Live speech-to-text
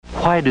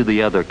Why do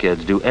the other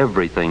kids do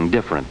everything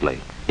differently?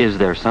 Is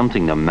there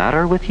something the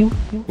matter with you?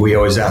 We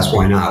always ask,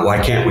 why not?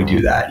 Why can't we do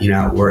that?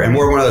 We're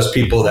one of those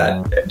people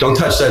that don't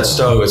touch that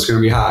stove. It's going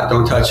to be hot.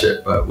 Don't touch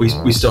it. But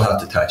we still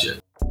have to touch it.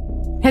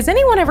 Has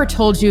anyone ever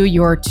told you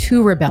you're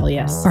too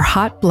rebellious? Or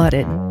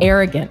hot-blooded?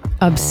 Arrogant?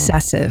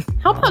 Obsessive?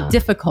 How about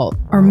difficult?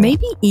 Or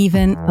maybe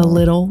even a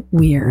little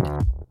weird?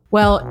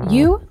 Well,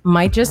 you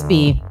might just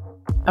be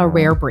a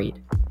rare breed.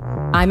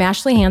 I'm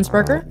Ashley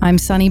Hansberger. I'm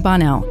Sunny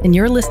Bonnell, and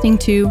you're listening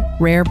to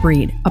Rare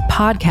Breed, a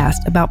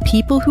podcast about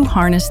people who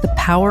harness the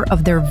power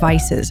of their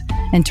vices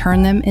and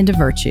turn them into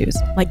virtues.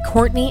 Like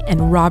Courtney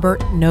and Robert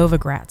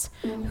Novogratz,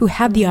 who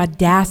had the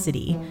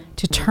audacity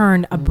to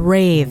turn a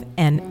brave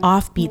and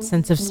offbeat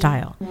sense of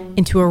style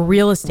into a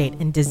real estate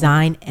and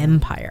design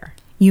empire.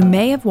 You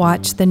may have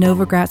watched the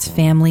Novogratz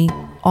family,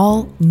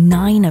 all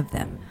 9 of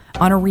them,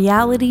 on a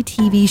reality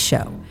TV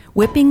show,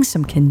 whipping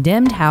some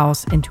condemned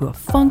house into a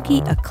funky,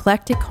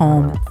 eclectic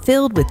home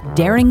filled with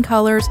daring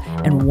colors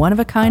and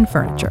one-of-a-kind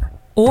furniture.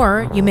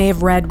 Or you may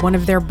have read one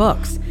of their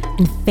books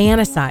and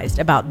fantasized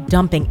about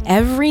dumping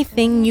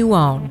everything you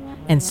own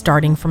and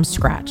starting from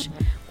scratch.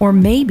 Or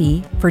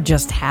maybe, for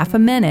just half a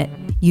minute,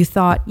 you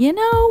thought,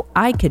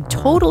 I could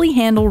totally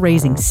handle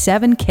raising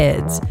 7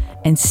 kids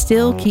and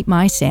still keep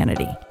my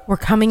sanity. We're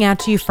coming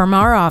at you from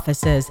our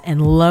offices in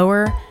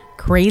lower,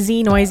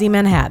 crazy, noisy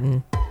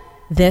Manhattan.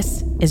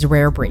 This is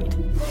Rare Breed.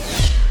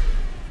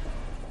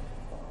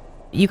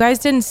 You guys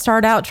didn't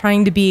start out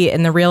trying to be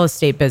in the real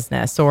estate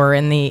business or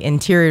in the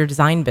interior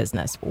design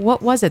business.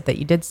 What was it that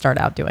you did start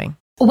out doing?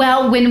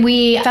 Well, when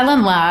we fell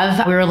in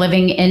love, we were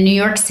living in New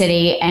York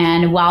City,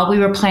 and while we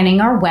were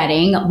planning our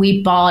wedding,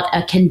 we bought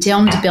a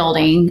condemned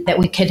building that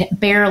we could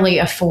barely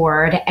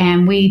afford,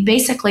 and we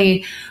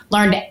basically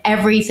learned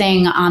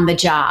everything on the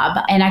job.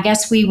 And I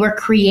guess we were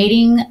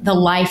creating the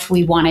life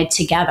we wanted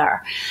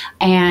together.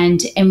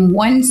 And in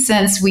one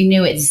sense, we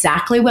knew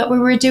exactly what we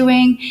were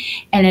doing.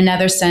 In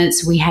another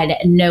sense, we had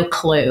no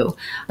clue.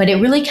 But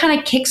it really kind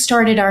of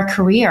kickstarted our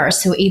career.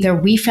 So either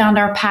we found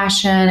our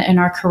passion in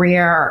our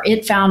career or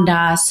it found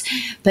us.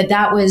 But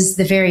that was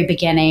the very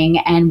beginning,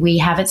 and we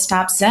haven't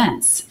stopped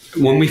since.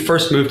 When we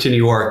first moved to New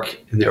York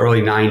in the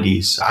early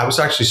 90s, I was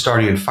actually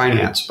starting in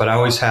finance, but I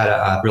always had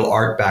a real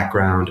art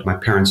background. My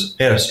parents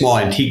had a small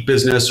antique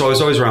business, so I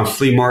was always around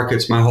flea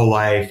markets my whole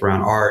life,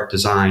 around art,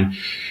 design.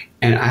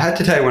 And I had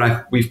to tell you,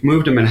 when we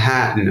moved to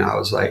Manhattan, I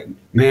was like,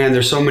 man,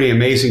 there's so many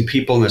amazing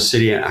people in the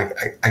city, and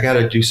I got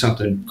to do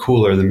something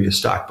cooler than be a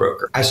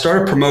stockbroker. I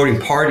started promoting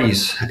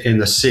parties in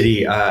the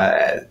city,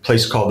 a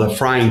place called the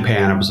Frying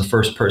Pan. I was the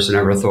first person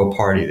ever to throw a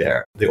party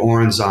there. The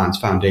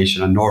Orenzons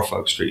Foundation on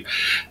Norfolk Street.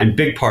 And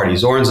big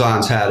parties.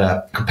 Orenzons had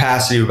a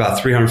capacity of about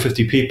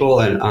 350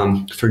 people,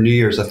 and for New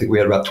Year's, I think we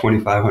had about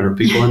 2,500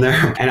 people in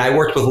there. And I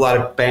worked with a lot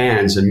of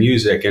bands and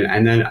music,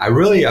 and then I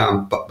really,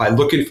 by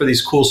looking for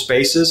these cool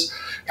spaces,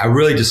 I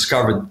really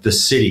discovered the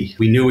city.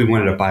 We knew we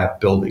wanted to buy a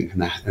building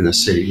in the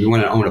city. We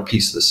wanted to own a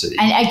piece of the city.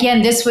 And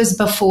again, this was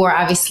before,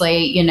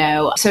 obviously,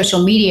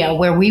 social media,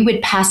 where we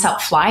would pass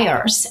out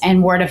flyers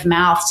and word of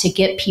mouth to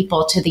get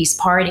people to these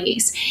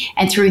parties.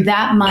 And through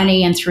that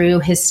money and through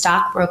his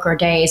stockbroker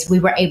days, we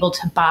were able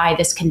to buy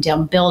this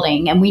condemned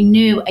building. And we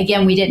knew,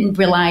 again, we didn't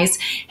realize,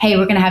 hey,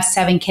 we're going to have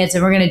 7 kids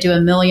and we're going to do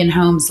 1 million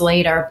homes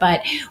later.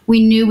 But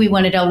we knew we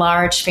wanted a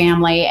large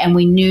family, and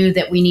we knew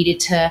that we needed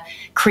to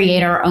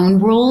create our own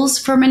rules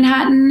for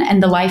Manhattan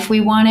and the life we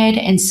wanted.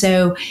 And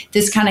so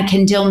this kind of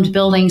condemned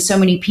building, so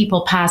many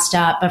people passed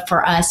up, but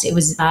for us, it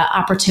was an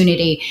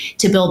opportunity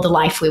to build the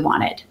life we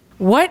wanted.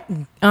 What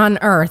on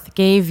earth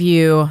gave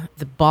you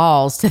the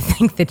balls to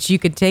think that you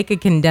could take a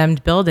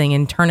condemned building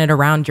and turn it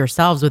around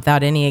yourselves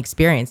without any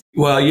experience?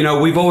 Well,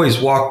 we've always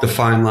walked the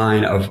fine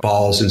line of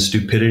balls and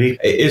stupidity.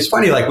 It's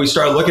funny, we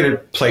started looking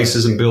at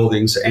places and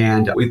buildings,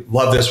 and we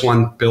loved this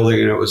one building,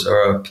 and it was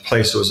a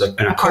place that was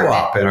in a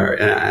co-op,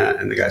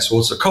 and the guy said,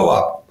 well, it's a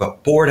co-op,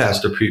 but board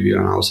has to approve you.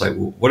 And I was like,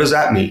 well, what does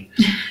that mean?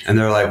 And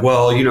they're like,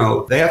 well,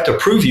 they have to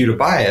approve you to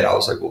buy it. I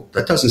was like, well,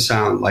 that doesn't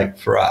sound like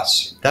for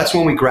us. That's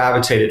when we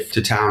gravitated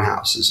to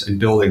townhouses and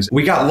buildings.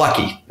 We got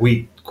lucky.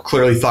 We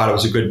clearly thought it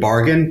was a good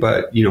bargain,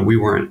 but we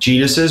weren't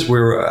geniuses.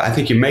 I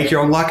think you make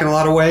your own luck in a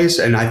lot of ways.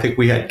 And I think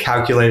we had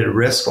calculated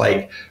risk.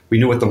 We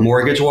knew what the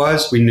mortgage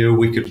was. We knew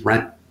we could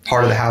rent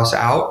part of the house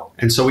out.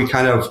 And so we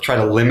kind of try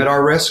to limit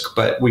our risk,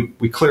 but we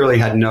clearly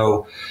had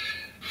no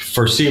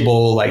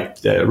foreseeable,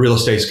 the real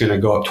estate's going to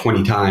go up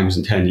 20 times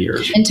in 10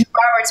 years. And to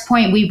Robert's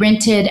point, we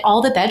rented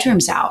all the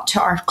bedrooms out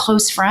to our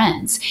close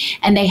friends,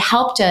 and they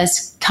helped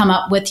us come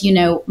up with,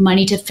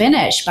 money to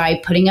finish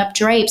by putting up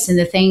drapes and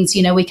the things,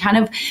 we kind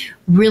of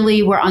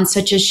really were on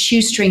such a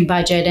shoestring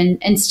budget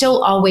and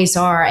still always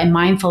are, and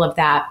mindful of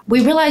that.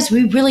 We realized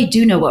we really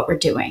do know what we're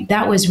doing.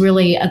 That was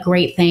really a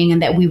great thing,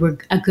 and that we were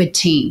a good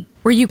team.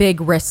 Were you big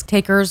risk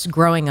takers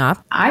growing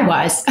up? I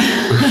was.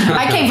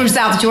 I came from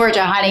South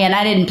Georgia, honey, and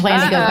I didn't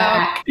plan to go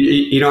back.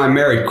 I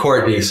married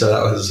Courtney, so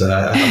that was,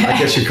 I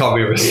guess you call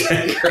me a risk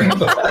taker.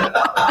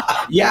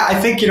 Yeah,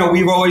 I think,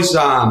 we've always...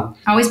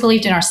 always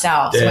believed in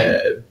ourselves.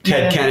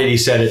 Ted Kennedy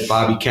said at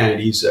Bobby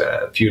Kennedy's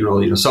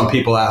funeral, some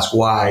people ask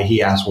why,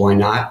 he asked why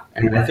not?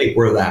 And I think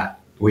we're that.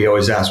 We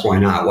always ask, why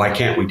not? Why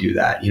can't we do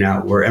that?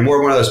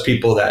 We're one of those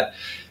people that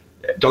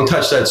don't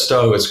touch that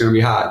stove. It's going to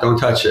be hot. Don't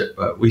touch it.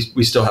 But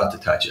we still have to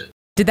touch it.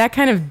 Did that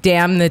kind of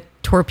damn the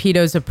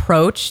torpedoes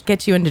approach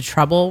get you into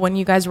trouble when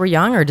you guys were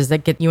young, or does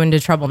that get you into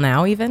trouble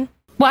now even?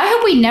 Well, I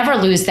hope we never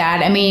lose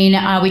that. I mean,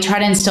 we try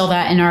to instill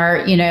that in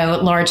our,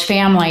 large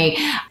family.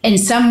 In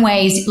some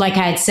ways, like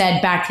I had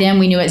said back then,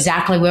 we knew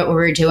exactly what we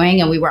were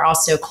doing and we were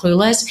also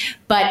clueless.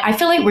 But I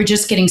feel like we're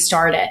just getting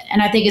started.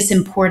 And I think it's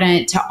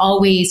important to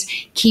always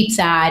keep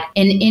that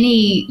in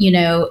any,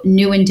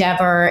 new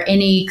endeavor,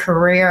 any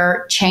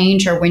career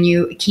change, or when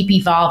you keep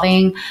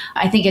evolving.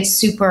 I think it's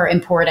super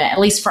important, at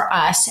least for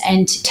us,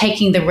 and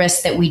taking the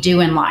risks that we do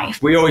in life.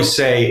 We always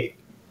say,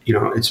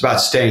 it's about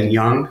staying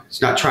young.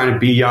 It's not trying to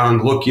be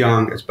young, look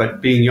young. It's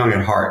about being young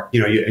at heart.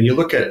 And you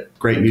look at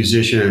great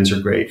musicians or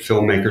great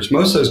filmmakers.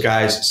 Most of those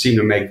guys seem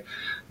to make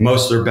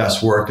most of their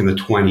best work in the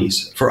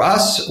 20s. For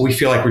us, we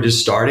feel like we're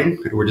just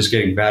starting. We're just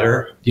getting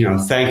better.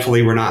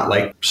 Thankfully, we're not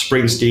like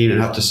Springsteen and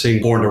have to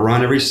sing Born to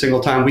Run every single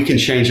time. We can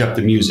change up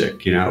the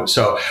music,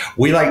 So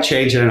we like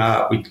changing it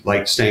up. We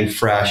like staying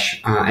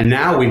fresh. And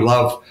now we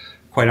love,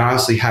 quite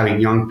honestly, having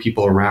young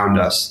people around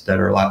us that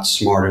are a lot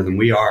smarter than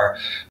we are,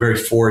 very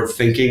forward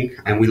thinking,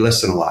 and we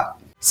listen a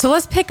lot. So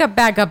let's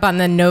back up on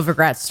the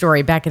Novogratz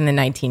story back in the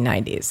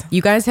 1990s.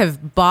 You guys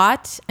have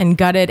bought and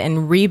gutted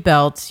and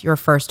rebuilt your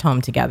first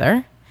home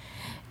together.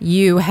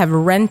 You have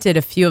rented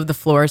a few of the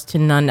floors to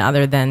none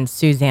other than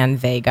Suzanne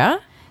Vega.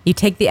 You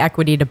take the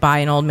equity to buy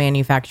an old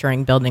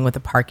manufacturing building with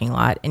a parking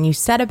lot, and you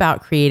set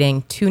about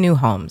creating 2 new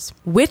homes.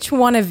 Which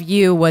one of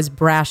you was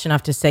brash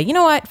enough to say, you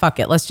know what, fuck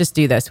it, let's just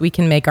do this. We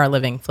can make our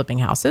living flipping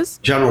houses?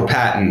 General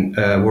Patton,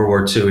 World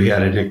War II, he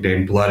had a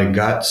nickname, Blood and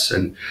Guts,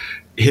 and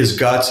his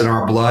guts and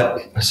our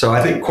blood. So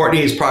I think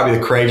Courtney is probably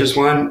the courageous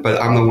one, but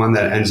I'm the one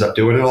that ends up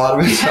doing a lot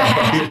of it.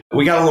 So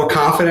we got a little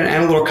confident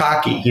and a little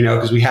cocky,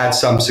 because we had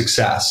some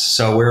success.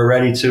 So we were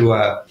ready to...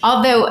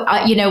 Although,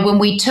 when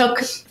we took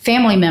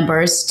family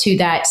members to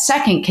that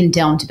second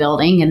condemned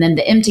building and then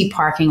the empty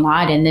parking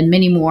lot and then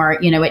many more,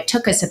 it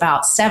took us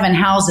about 7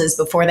 houses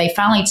before they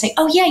finally say,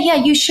 oh, yeah,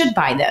 you should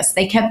buy this.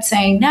 They kept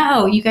saying,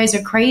 no, you guys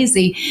are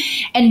crazy.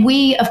 And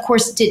we, of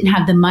course, didn't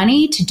have the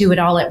money to do it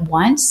all at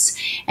once.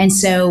 And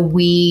so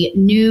we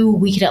knew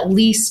we could at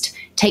least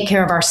take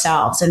care of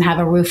ourselves and have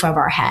a roof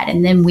over our head.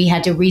 And then we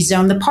had to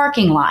rezone the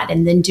parking lot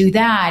and then do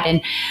that. And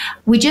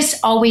we just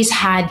always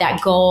had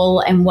that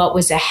goal and what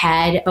was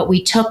ahead, but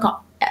we took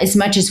as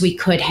much as we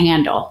could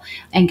handle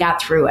and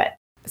got through it.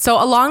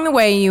 So along the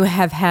way, you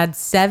have had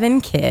 7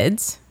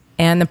 kids,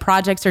 and the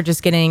projects are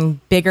just getting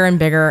bigger and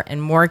bigger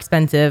and more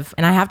expensive.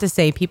 And I have to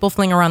say, people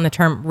fling around the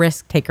term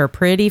risk taker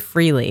pretty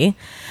freely,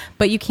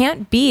 but you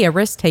can't be a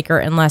risk taker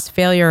unless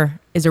failure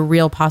is a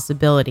real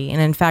possibility. And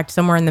in fact,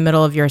 somewhere in the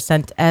middle of your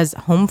ascent as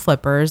home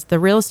flippers, the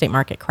real estate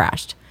market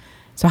crashed.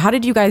 So how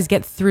did you guys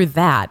get through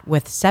that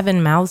with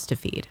 7 mouths to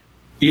feed?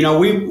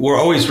 We were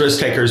always risk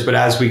takers, but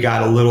as we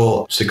got a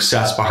little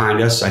success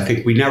behind us, I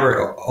think we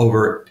never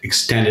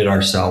overextended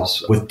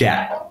ourselves with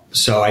debt.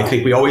 So I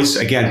think we always,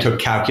 again, took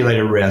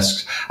calculated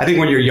risks. I think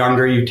when you're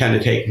younger, you tend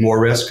to take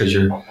more risks because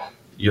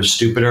you're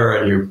stupider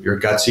and you're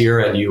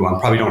gutsier and you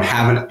probably don't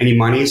have any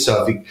money.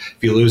 So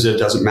if you lose it, it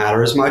doesn't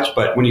matter as much.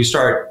 But when you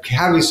start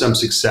having some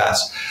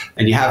success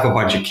and you have a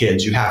bunch of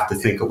kids, you have to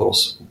think a little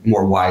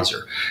more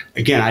wiser.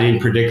 Again, I didn't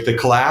predict the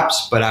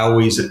collapse, but I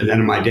always, at the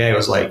end of my day, I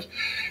was like,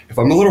 if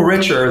I'm a little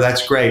richer,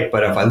 that's great.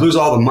 But if I lose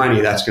all the money,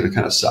 that's going to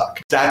kind of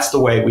suck. That's the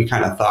way we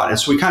kind of thought. And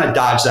so we kind of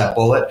dodged that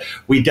bullet.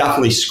 We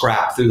definitely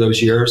scrapped through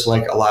those years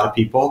like a lot of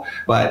people,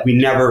 but we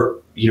never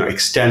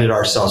extended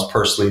ourselves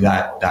personally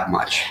that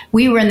much.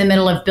 We were in the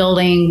middle of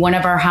building one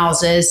of our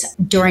houses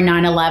during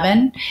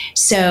 9/11.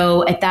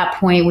 So at that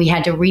point, we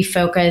had to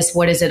refocus.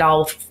 What is it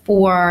all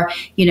for?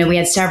 We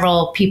had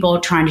several people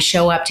trying to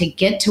show up to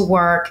get to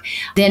work.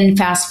 Then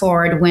fast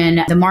forward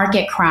when the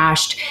market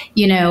crashed,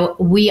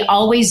 we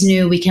always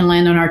knew we can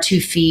land on our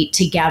 2 feet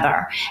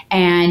together.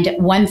 And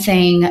one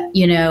thing,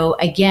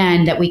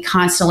 again, that we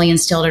constantly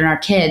instilled in our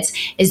kids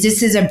is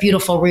this is a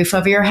beautiful roof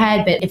over your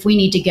head, but if we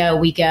need to go,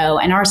 we go.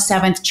 And our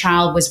 7th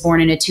child was born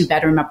in a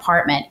 2-bedroom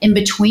apartment in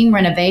between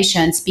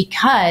renovations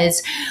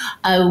because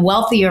a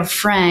wealthier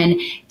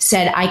friend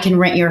said, I can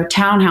rent your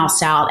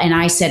townhouse out. And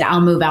I said,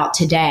 I'll move out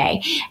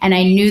today. And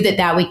I knew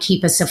that would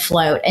keep us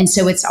afloat. And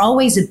so it's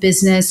always a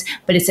business,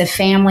 but it's a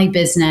family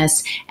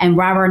business. And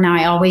Robert and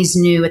I always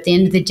knew at the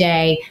end of the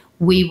day,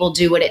 we will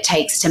do what it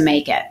takes to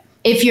make it.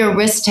 If you're a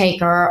risk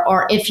taker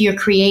or if you're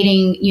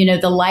creating,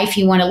 the life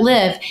you want to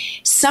live,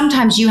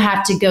 sometimes you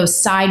have to go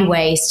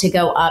sideways to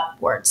go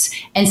upwards.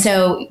 And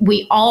so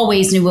we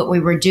always knew what we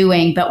were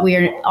doing, but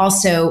we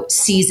also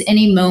seize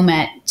any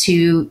moment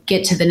to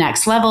get to the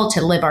next level,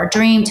 to live our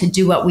dream, to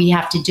do what we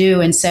have to do.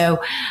 And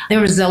so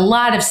there was a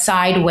lot of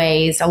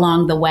sideways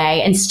along the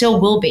way and still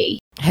will be.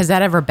 Has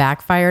that ever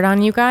backfired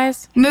on you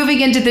guys?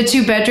 Moving into the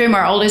 2-bedroom,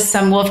 our oldest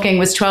son, Wolfgang,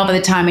 was 12 at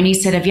the time. And he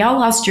said, have y'all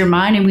lost your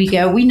mind? And we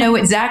go, we know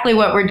exactly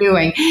what we're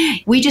doing.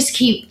 We just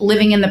keep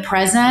living in the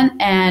present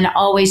and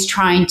always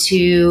trying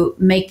to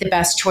make the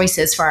best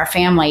choices for our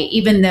family,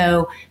 even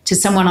though to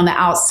someone on the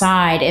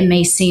outside, it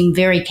may seem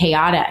very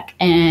chaotic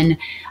and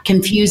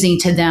confusing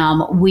to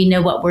them. We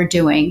know what we're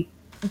doing.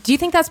 Do you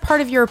think that's part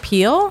of your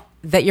appeal?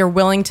 That you're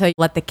willing to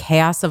let the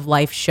chaos of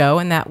life show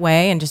in that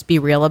way and just be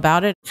real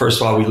about it? First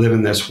of all, we live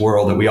in this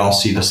world that we all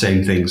see the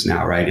same things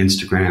now, right?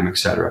 Instagram, et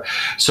cetera.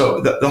 So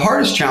the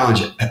hardest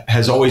challenge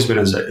has always been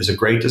as a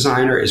great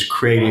designer is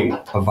creating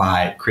a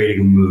vibe,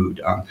 creating a mood.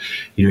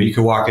 You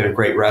can walk in a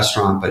great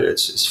restaurant, but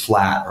it's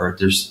flat or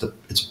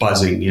it's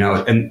buzzing,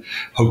 and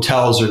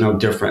hotels are no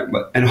different,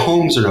 and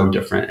homes are no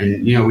different.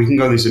 And, we can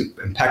go to these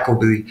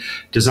impeccably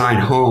designed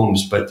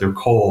homes, but they're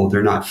cold,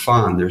 they're not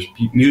fun,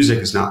 music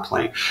is not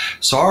playing.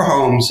 So our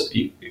homes,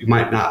 you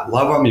might not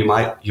love them, you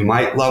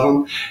might love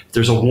them.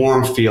 There's a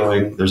warm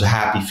feeling, there's a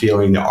happy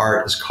feeling. The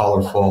art is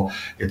colorful.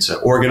 It's an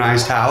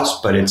organized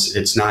house, but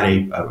it's not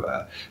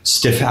a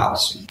stiff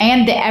house.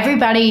 And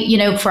everybody,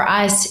 for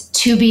us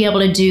to be able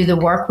to do the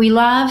work we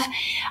love,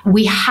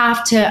 we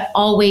have to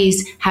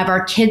always have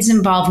our kids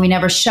involved. We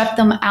never shut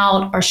them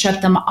out or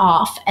shut them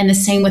off. And the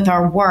same with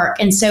our work.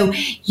 And so,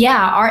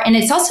 and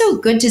it's also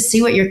good to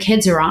see what your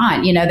kids are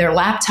on, their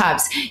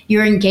laptops.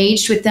 You're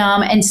engaged with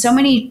them. And so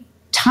many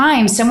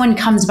times someone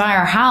comes by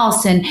our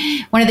house and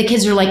one of the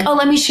kids are like, oh,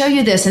 let me show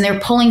you this. And they're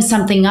pulling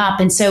something up.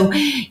 And so,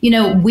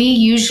 we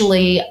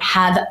usually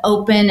have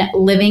open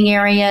living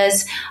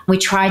areas. We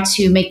try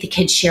to make the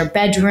kids share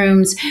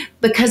bedrooms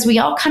because we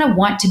all kind of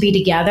want to be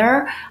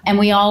together and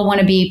we all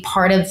want to be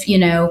part of,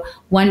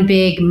 one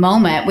big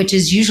moment, which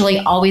is usually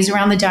always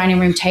around the dining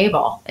room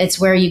table. It's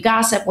where you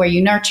gossip, where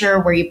you nurture,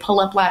 where you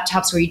pull up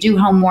laptops, where you do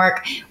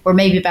homework, where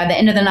maybe by the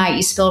end of the night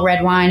you spill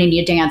red wine and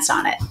you dance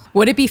on it.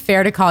 Would it be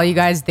fair to call you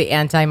guys the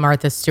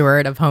anti-Martha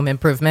Stewart of home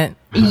improvement?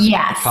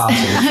 Yes.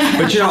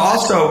 Possibly. But,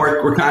 also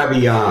we're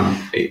kind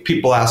of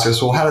people ask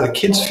us, well, how do the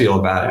kids feel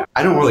about it?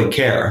 I don't really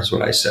care is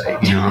what I say.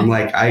 I'm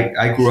like,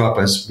 I grew up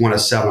as one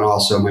of 7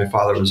 also. My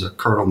father was a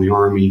colonel in the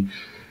Army.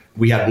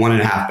 We had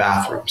 1.5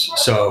 bathrooms.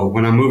 So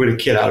when I'm moving a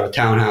kid out of a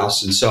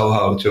townhouse in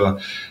Soho to a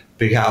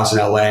big house in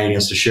LA and he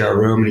has to share a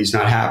room and he's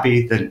not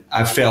happy, then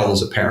I've failed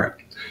as a parent.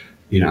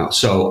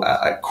 So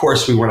of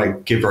course we want to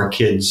give our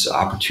kids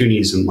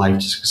opportunities in life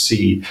to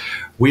succeed.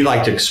 We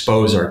like to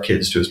expose our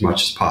kids to as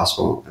much as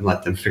possible and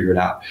let them figure it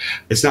out.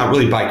 It's not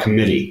really by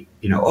committee.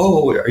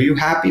 Oh, are you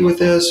happy with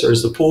this? Or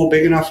is the pool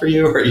big enough for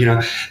you?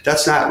 Or,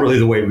 that's not really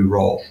the way we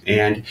roll.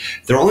 And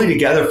they're only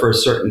together for a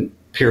certain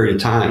period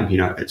of time,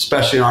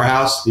 especially in our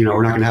house, we're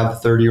not going to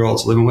have the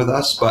 30-year-olds living with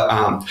us, but,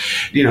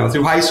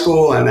 through high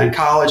school and then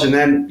college and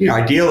then,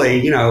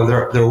 ideally,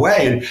 they're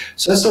away. And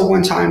so that's the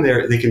one time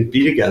they can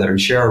be together and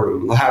share a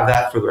room. They'll have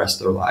that for the rest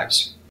of their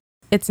lives.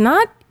 It's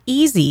not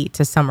easy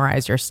to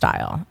summarize your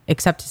style,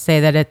 except to say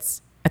that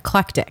it's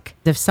eclectic.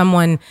 If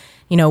someone,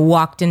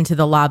 walked into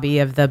the lobby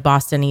of the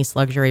Boston East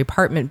luxury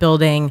apartment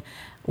building,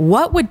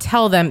 what would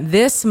tell them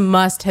this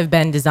must have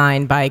been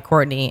designed by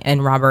Courtney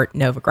and Robert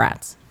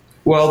Novogratz?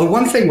 Well, the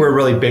one thing we're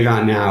really big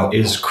on now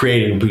is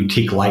creating a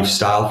boutique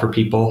lifestyle for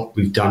people.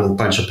 We've done a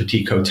bunch of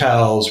boutique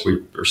hotels.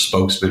 We're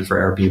spokesmen for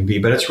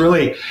Airbnb, but it's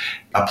really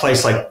a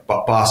place like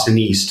Boston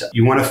East.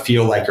 You want to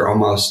feel like you're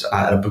almost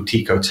at a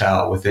boutique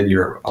hotel within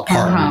your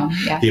apartment.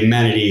 Yeah. The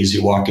amenities,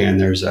 you walk in,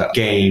 there's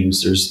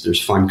games,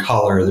 there's fun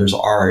color, there's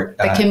art.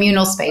 The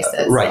communal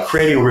spaces. Right,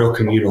 creating a real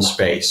communal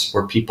space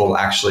where people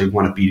actually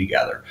want to be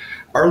together.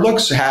 Our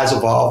looks has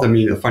evolved. I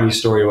mean, the funny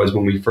story was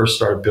when we first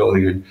started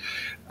building in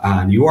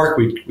New York,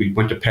 we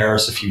went to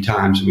Paris a few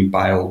times and we'd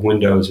buy old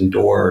windows and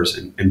doors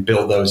and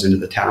build those into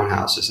the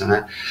townhouses.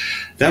 And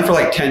then for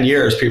like 10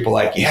 years, people were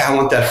like, yeah, I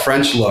want that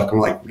French look. I'm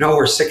like, no,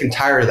 we're sick and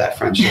tired of that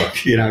French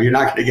look. You're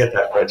not going to get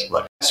that French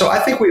look. So I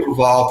think we've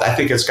evolved. I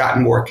think it's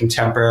gotten more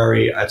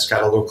contemporary. It's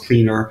got a little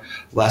cleaner,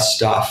 less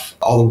stuff.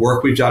 All the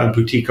work we've done in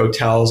boutique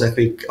hotels, I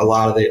think a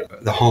lot of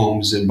the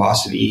homes in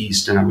Boston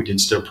East, and we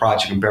did a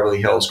project in Beverly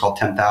Hills called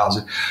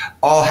 10,000,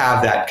 all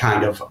have that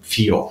kind of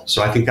feel.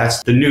 So I think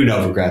that's the new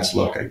Novogratz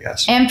look, I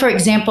guess. And for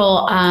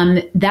example,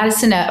 that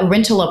is in a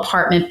rental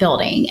apartment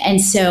building.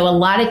 And so a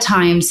lot of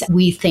times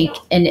we think,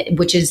 and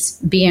which is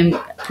being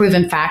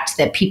proven fact,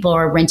 that people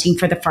are renting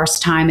for the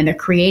first time and they're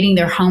creating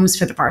their homes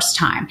for the first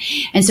time.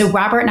 And so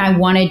Robert and I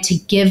wanted to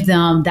give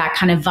them that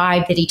kind of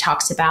vibe that he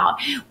talks about,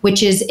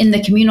 which is in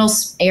the communal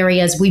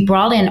areas, we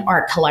brought in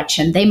art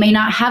collection. They may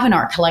not have an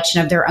art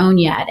collection of their own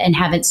yet and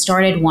haven't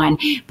started one,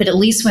 but at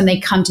least when they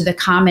come to the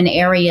common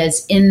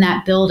areas in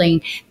that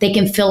building, they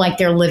can feel like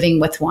they're living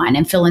with one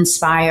and feel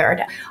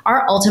inspired.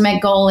 Our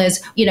ultimate goal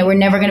is, we're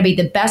never going to be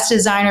the best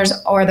designers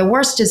or the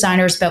worst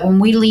designers, but when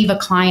we leave a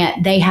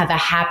client, they have a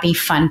happy,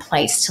 fun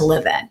place to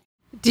live in.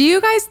 Do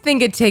you guys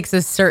think it takes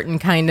a certain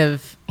kind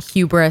of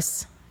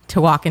hubris to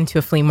walk into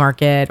a flea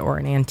market or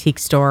an antique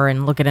store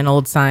and look at an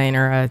old sign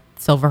or a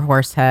silver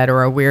horse head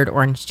or a weird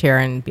orange chair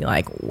and be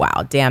like,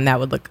 wow, damn, that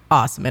would look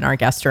awesome in our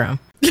guest room?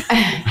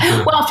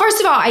 Well, first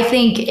of all, I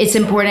think it's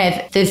important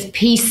if the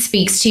piece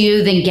speaks to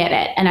you, then get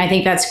it. And I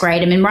think that's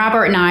great. I mean,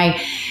 Robert and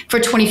I, for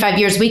 25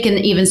 years, we can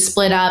even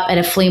split up at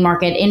a flea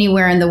market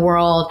anywhere in the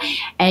world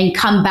and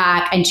come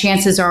back. And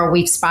chances are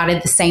we've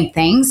spotted the same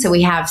thing. So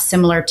we have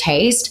similar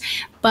taste.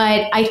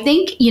 But I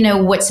think,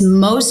 what's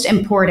most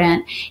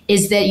important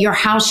is that your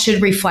house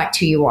should reflect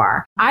who you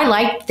are. I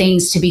like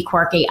things to be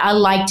quirky. I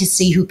like to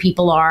see who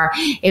people are,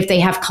 if they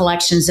have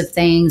collections of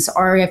things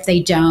or if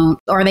they don't.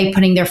 Or are they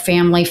putting their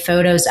family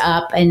photos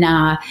up and,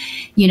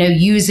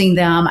 using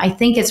them? I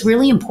think it's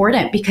really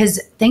important because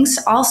things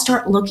all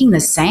start looking the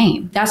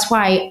same. That's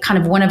why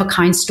kind of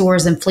one-of-a-kind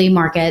stores and flea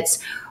markets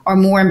are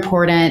more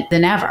important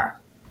than ever.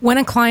 When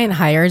a client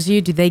hires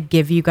you, do they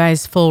give you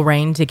guys full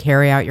reign to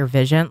carry out your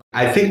vision?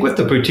 I think with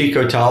the boutique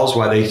hotels,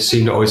 why they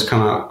seem to always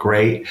come out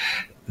great,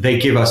 they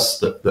give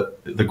us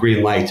the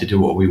green light to do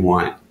what we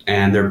want.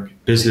 And their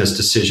business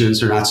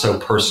decisions are not so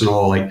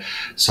personal, like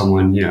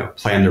someone,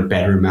 planned their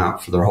bedroom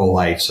out for their whole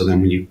life. So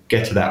then when you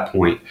get to that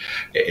point,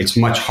 it's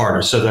much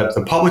harder. So that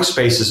the public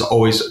spaces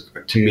always,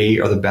 to me,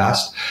 are the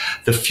best.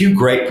 The few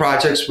great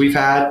projects we've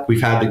had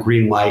the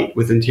green light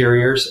with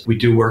interiors. We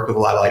do work with a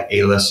lot of like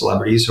A-list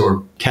celebrities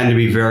who tend to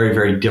be very,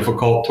 very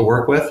difficult to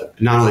work with.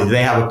 Not only do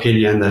they have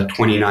opinion, the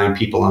 29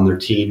 people on their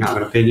team have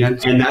an opinion.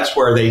 And that's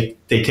where they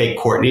take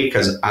Courtney,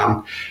 because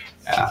I'm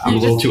a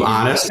little too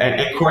honest.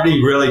 And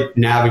Courtney really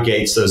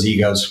navigates those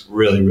egos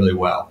really, really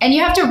well. And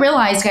you have to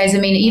realize, guys, I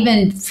mean,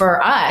 even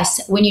for us,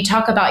 when you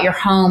talk about your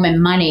home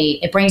and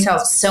money, it brings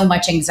out so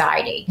much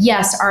anxiety.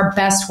 Yes, our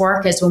best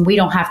work is when we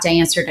don't have to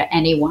answer to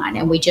anyone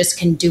and we just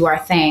can do our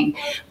thing.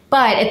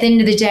 But at the end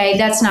of the day,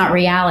 that's not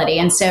reality.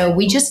 And so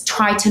we just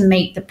try to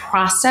make the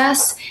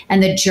process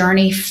and the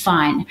journey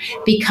fun,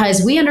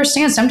 because we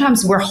understand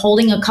sometimes we're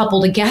holding a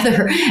couple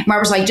together.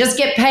 Margaret's like, just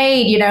get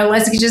paid,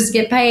 let's just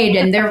get paid.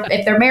 And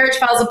if their marriage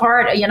falls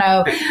apart,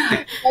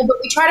 but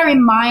we try to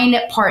remind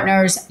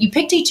partners, you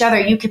picked each other,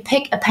 you could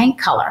pick a paint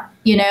color.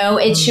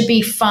 It should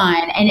be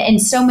fun.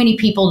 And so many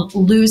people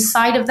lose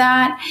sight of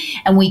that,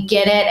 and we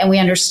get it and we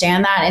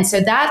understand that. And so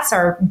that's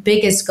our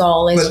biggest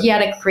goal is you got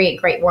to create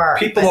great work.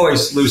 People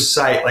always lose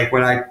sight. Like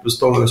when I was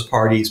throwing those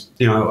parties,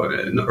 in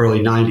the early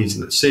 90s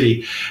in the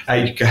city,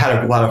 I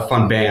had a lot of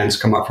fun bands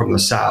come up from the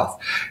South.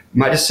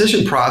 My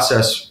decision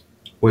process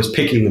was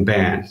picking the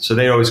band. So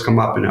they'd always come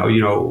up and,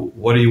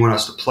 what do you want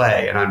us to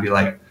play? And I'd be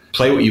like,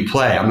 play what you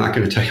play. I'm not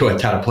going to tell you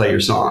how to play your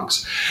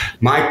songs.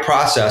 My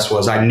process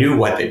was I knew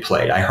what they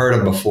played. I heard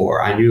them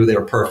before. I knew they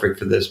were perfect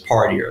for this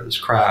party or this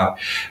crowd.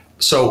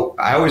 So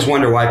I always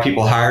wonder why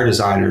people hire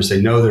designers.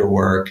 They know their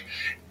work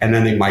and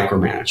then they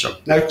micromanage them.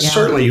 Now,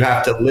 certainly you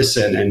have to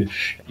listen and,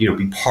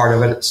 be part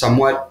of it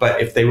somewhat. But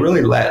if they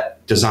really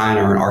let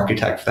designer or an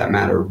architect, for that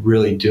matter,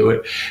 really do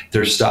it,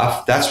 their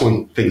stuff, that's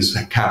when things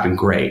happen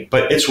great.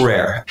 But it's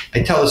rare.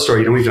 I tell the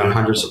story, we've done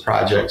hundreds of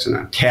projects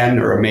and 10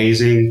 are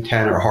amazing,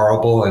 10 are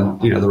horrible, and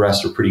the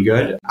rest are pretty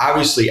good.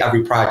 Obviously,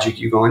 every project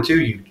you go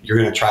into, you're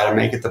going to try to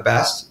make it the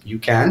best you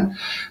can.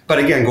 But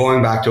again,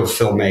 going back to a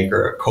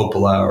filmmaker,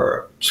 Coppola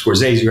or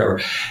Scorsese,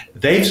 whoever,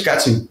 they've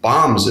got some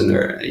bombs in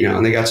there,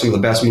 and they got some of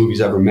the best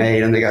movies ever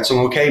made, and they got some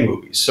okay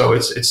movies. So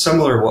it's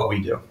similar to what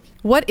we do.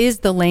 What is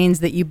the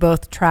lanes that you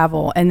both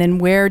travel? And then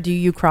where do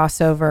you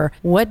cross over?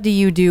 What do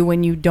you do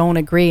when you don't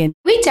agree?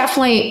 We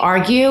definitely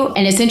argue.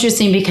 And it's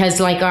interesting because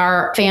like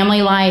our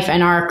family life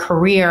and our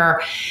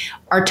career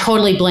are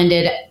totally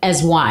blended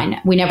as one.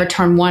 We never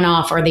turn one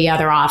off or the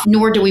other off,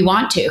 nor do we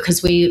want to,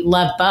 because we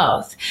love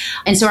both.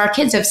 And so our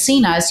kids have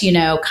seen us,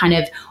 kind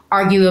of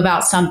argue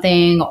about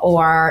something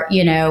or,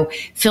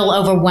 feel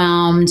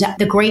overwhelmed.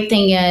 The great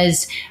thing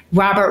is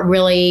Robert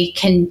really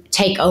can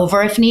take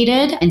over if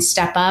needed and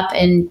step up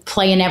and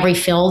play in every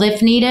field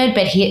if needed.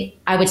 But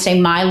I would say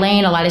my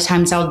lane, a lot of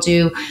times I'll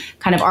do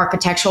kind of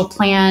architectural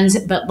plans,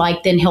 but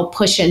then he'll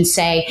push and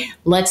say,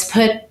 let's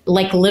put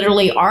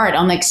literally art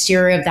on the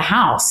exterior of the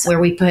house, where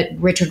we put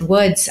Richard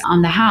Woods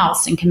on the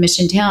house and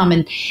commissioned him.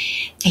 And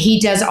he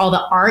does all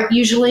the art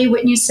usually,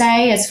 wouldn't you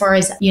say, as far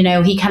as,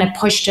 he kind of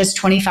pushed us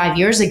 25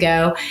 years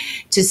ago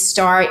to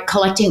start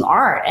collecting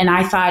art. And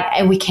I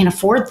thought, we can't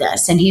afford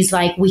this. And he's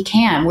like, we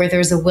can. Where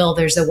there's a will,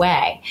 there's a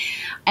way.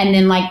 And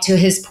then to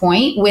his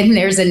point, when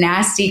there's a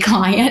nasty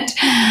client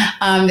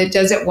that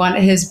doesn't want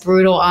his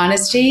brutal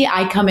honesty,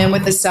 I come in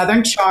with a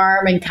Southern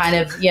charm and kind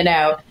of,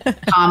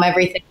 calm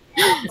everything.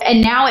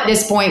 And now at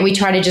this point, we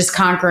try to just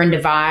conquer and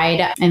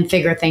divide and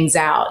figure things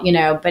out,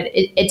 but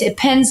it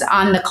depends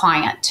on the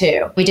client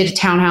too. We did a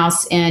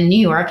townhouse in New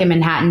York, in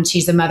Manhattan.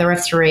 She's a mother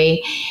of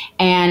 3.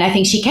 And I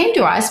think she came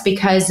to us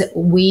because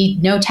we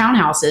know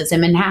townhouses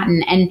in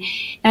Manhattan. And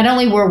not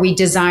only were we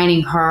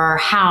designing her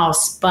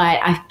house, but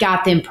I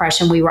got the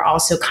impression we were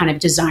also kind of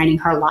designing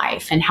her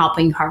life and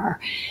helping her,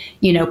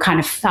 kind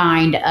of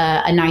find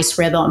a nice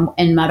rhythm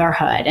in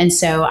motherhood. And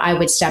so I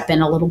would step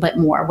in a little bit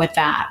more with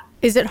that.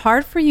 Is it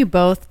hard for you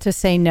both to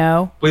say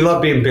no? We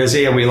love being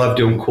busy and we love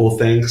doing cool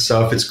things.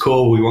 So if it's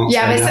cool, we won't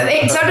say no.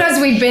 Yeah, but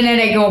sometimes we've been in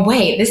it going,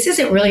 wait, this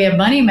isn't really a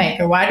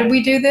moneymaker. Why did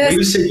we do this?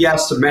 We said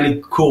yes to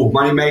many cool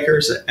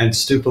moneymakers and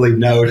stupidly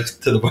no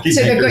to the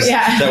moneymakers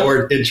that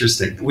were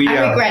interesting.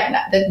 I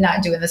regret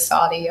not doing the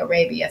Saudi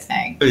Arabia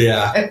thing.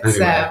 Yeah. Anyway.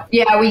 So,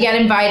 yeah, we get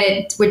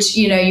invited, which,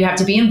 you have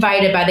to be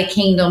invited by the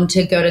kingdom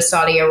to go to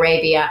Saudi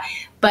Arabia.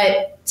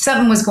 But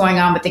something was going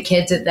on with the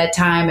kids at that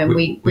time, and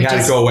we had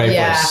just, to go away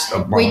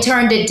we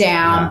turned it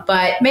down,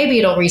 but maybe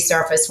it'll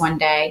resurface one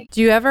day.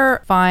 Do you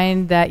ever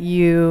find that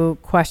you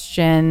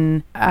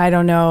question, I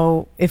don't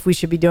know if we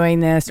should be doing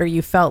this, or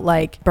you felt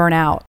like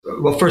burnout?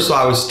 Well, first of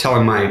all, I was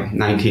telling my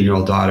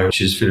 19-year-old daughter,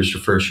 she's finished her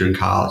first year in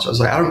college. I was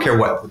like, I don't care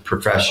what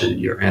profession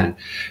you're in.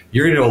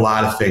 You're going to do a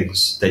lot of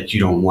things that you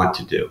don't want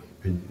to do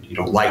and you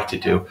don't like to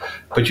do,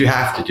 but you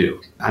have to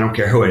do. I don't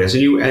care who it is.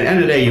 And at the end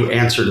of the day, you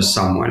answer to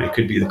someone. It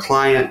could be the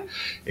client.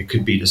 It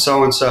could be to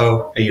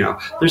so-and-so.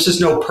 There's just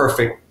no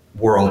perfect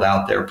world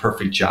out there,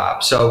 perfect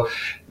job. So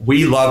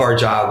we love our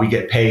job. We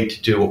get paid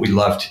to do what we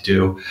love to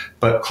do.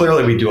 But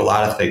clearly we do a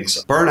lot of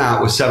things.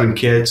 Burnout with 7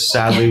 kids.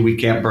 Sadly, we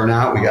can't burn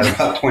out. We got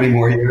about 20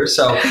 more years.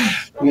 So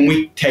when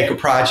we take a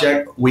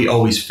project, we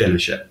always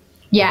finish it.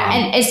 Yeah,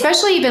 and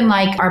especially even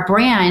like our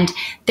brand,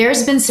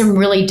 there's been some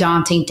really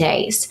daunting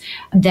days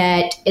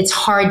that it's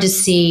hard to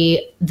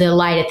see the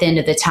light at the end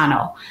of the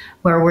tunnel,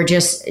 where we're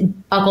just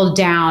buckled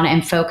down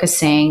and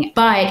focusing.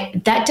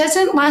 But that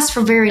doesn't last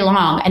for very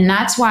long. And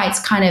that's why it's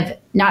kind of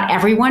not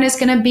everyone is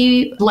going to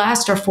be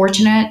blessed or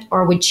fortunate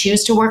or would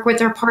choose to work with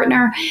their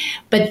partner.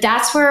 But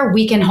that's where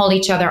we can hold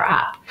each other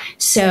up.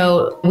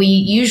 So we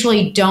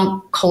usually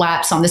don't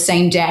collapse on the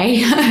same day.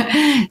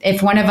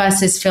 If one of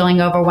us is feeling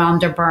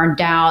overwhelmed or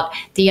burned out,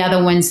 the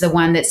other one's the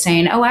one that's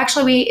saying, oh,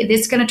 actually,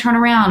 it's going to turn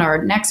around,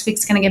 or next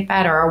week's going to get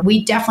better, or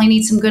we definitely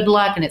need some good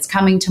luck and it's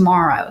coming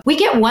tomorrow. We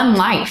get one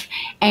life.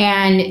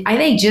 And I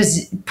think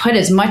just put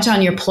as much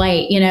on your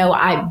plate.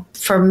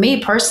 For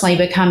me personally,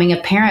 becoming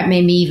a parent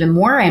made me even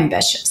more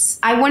ambitious.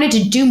 I wanted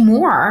to do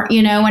more,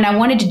 and I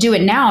wanted to do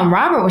it now. And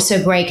Robert was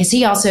so great because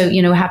he also,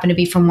 happened to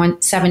be from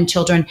 7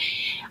 children.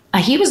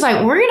 He was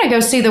like, we're going to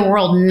go see the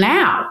world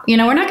now.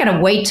 We're not going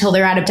to wait till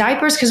they're out of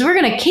diapers because we're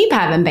going to keep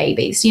having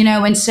babies,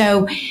 And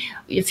so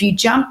if you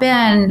jump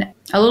in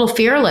a little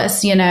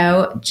fearless,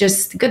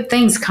 just good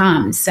things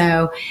come.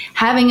 So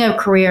having a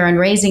career and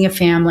raising a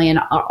family and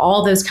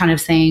all those kind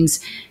of things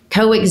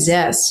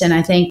coexist. And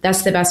I think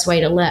that's the best way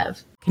to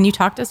live. Can you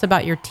talk to us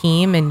about your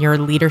team and your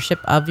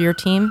leadership of your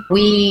team?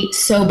 We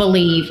so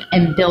believe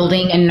in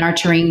building and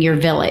nurturing your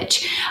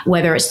village,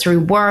 whether it's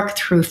through work,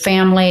 through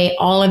family,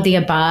 all of the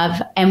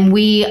above. And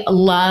we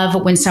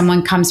love when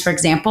someone comes, for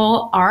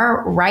example,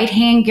 our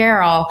right-hand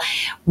girl,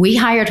 we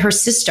hired her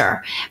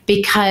sister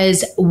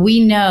because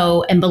we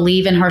know and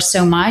believe in her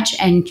so much.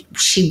 And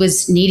she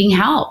was needing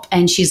help.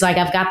 And she's like,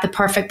 I've got the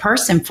perfect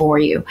person for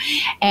you.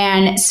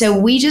 And so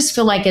we just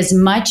feel like as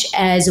much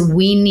as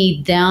we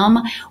need them,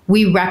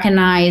 we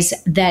recognize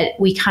that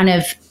we kind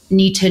of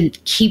need to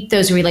keep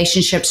those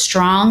relationships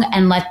strong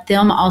and let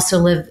them also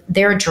live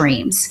their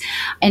dreams.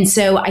 And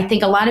so I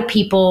think a lot of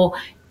people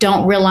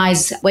don't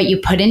realize what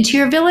you put into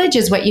your village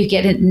is what you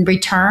get in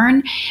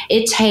return.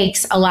 It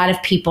takes a lot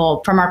of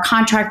people, from our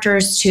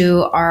contractors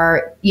to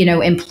our,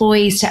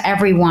 employees to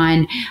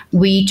everyone.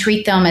 We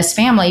treat them as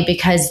family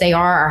because they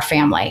are our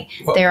family.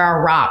 They're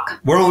our rock.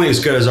 We're only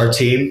as good as our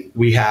team.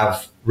 We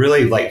have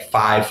really like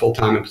 5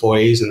 full-time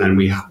employees, and then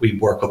we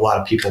work with a lot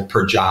of people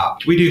per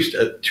job. We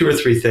do 2 or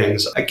 3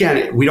 things.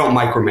 Again, we don't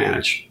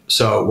micromanage.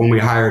 So when we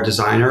hire a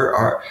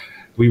designer,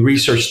 we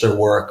research their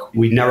work.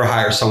 We never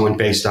hire someone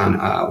based on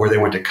where they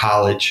went to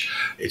college.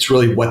 It's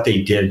really what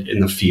they did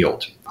in the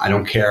field. I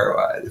don't care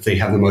if they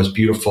have the most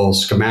beautiful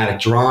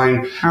schematic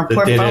drawing Our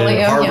that did it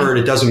at Harvard.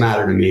 Yeah. It doesn't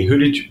matter to me.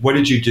 What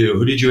did you do?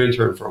 Who did you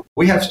intern for?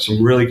 We have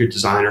some really good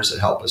designers that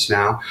help us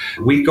now.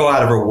 We go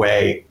out of our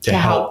way to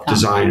help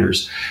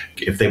designers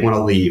if they want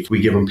to leave.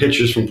 We give them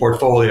pictures from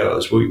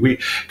portfolios.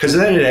 Because at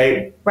the end of the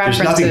day, there's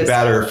nothing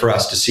better for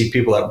us to see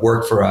people that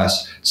work for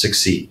us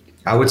succeed.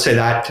 I would say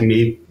that, to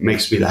me,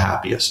 makes me the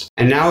happiest.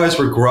 And now as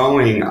we're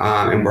growing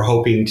and we're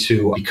hoping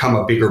to become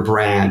a bigger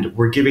brand,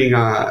 we're giving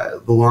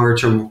the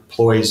longer-term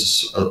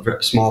employees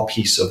a small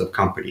piece of the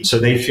company so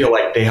they feel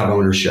like they have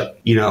ownership.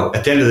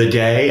 At the end of the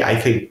day, I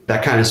think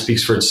that kind of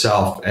speaks for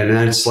itself. And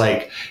then it's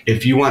like,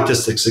 if you want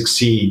this to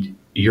succeed,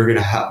 you're going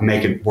to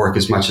make it work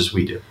as much as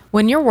we do.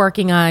 When you're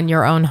working on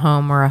your own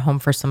home or a home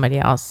for somebody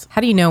else,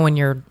 how do you know when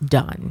you're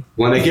done?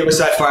 When they give us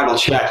that final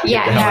check.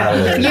 You're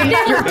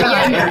never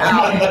done.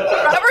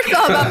 Robert's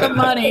all about the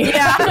money.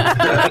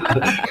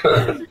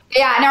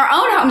 Yeah, in our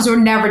own homes, we're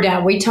never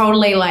done. We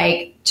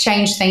totally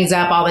change things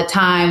up all the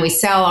time. We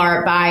sell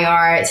art, buy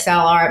art,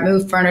 sell art,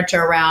 move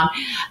furniture around.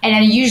 And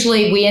then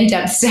usually we end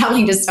up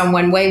selling to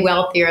someone way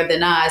wealthier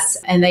than us,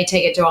 and they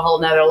take it to a whole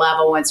nother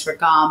level once we're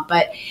gone.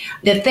 But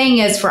the thing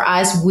is, for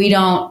us, we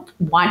don't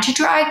want to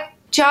drag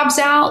jobs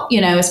out,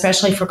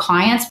 especially for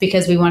clients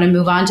because we want to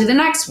move on to the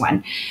next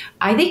one.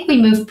 I think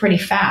we move pretty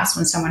fast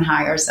when someone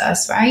hires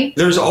us, right?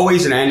 There's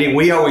always an ending.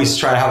 We always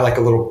try to have like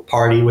a little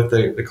party with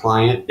the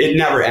client. It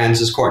never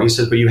ends, as Courtney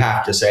says, but you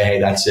have to say, hey,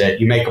 that's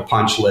it. You make a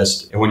punch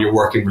list. And when you're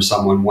working for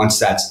someone, once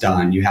that's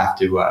done, you have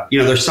to,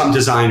 there's some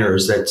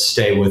designers that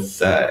stay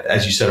with,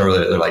 as you said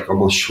earlier, they're like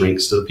almost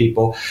shrinks to the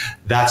people.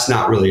 That's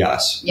not really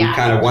us. Yeah. We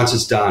kind of, once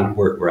it's done,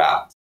 we're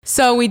out.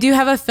 So we do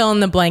have a fill in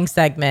the blank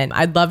segment.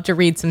 I'd love to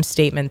read some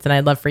statements and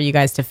I'd love for you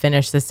guys to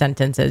finish the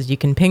sentences. You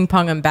can ping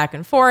pong them back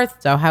and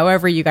forth. So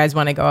however you guys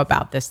want to go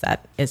about this,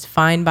 that is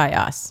fine by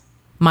us.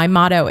 My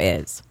motto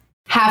is,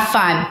 have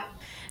fun.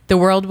 The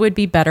world would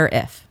be better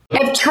if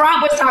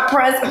Trump was not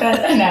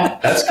president. No.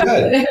 That's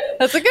good.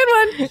 That's a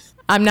good one.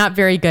 I'm not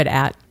very good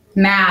at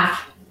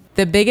math.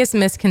 The biggest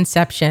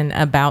misconception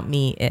about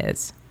me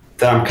is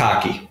That I'm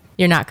cocky.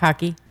 You're not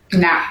cocky?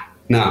 No.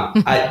 No,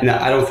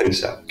 I don't think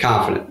so.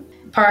 Confident.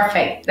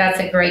 Perfect. That's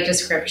a great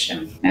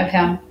description of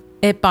him.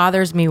 It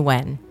bothers me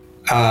when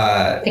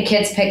the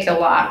kids pick the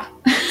lock.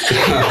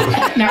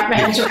 Not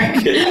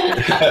measuring. These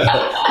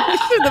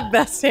are the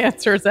best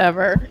answers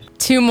ever.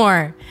 2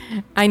 more.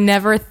 I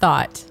never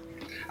thought.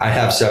 I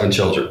have 7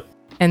 children.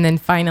 And then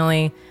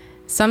finally,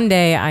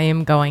 someday I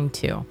am going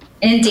to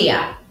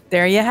India.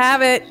 There you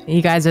have it.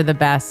 You guys are the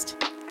best.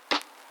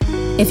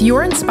 If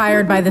you're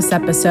inspired by this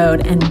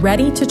episode and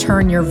ready to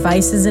turn your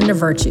vices into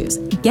virtues,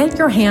 get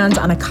your hands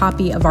on a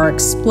copy of our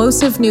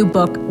explosive new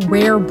book,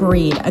 Rare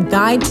Breed, a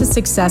guide to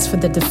success for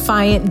the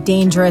defiant,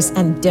 dangerous,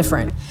 and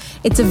different.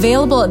 It's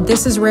available at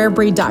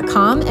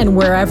thisisrarebreed.com and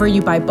wherever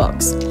you buy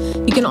books.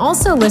 You can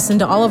also listen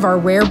to all of our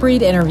Rare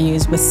Breed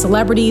interviews with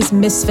celebrities,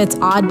 misfits,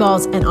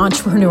 oddballs, and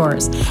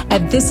entrepreneurs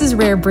at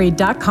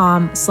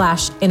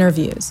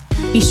thisisrarebreed.com/interviews.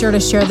 Be sure to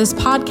share this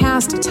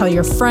podcast, tell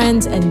your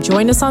friends, and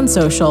join us on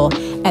social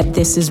at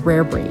This Is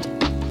Rare Breed.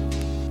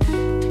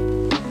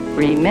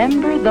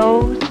 Remember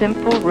those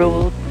simple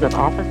rules of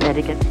office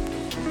etiquette,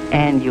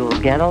 and you'll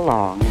get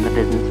along in the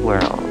business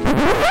world.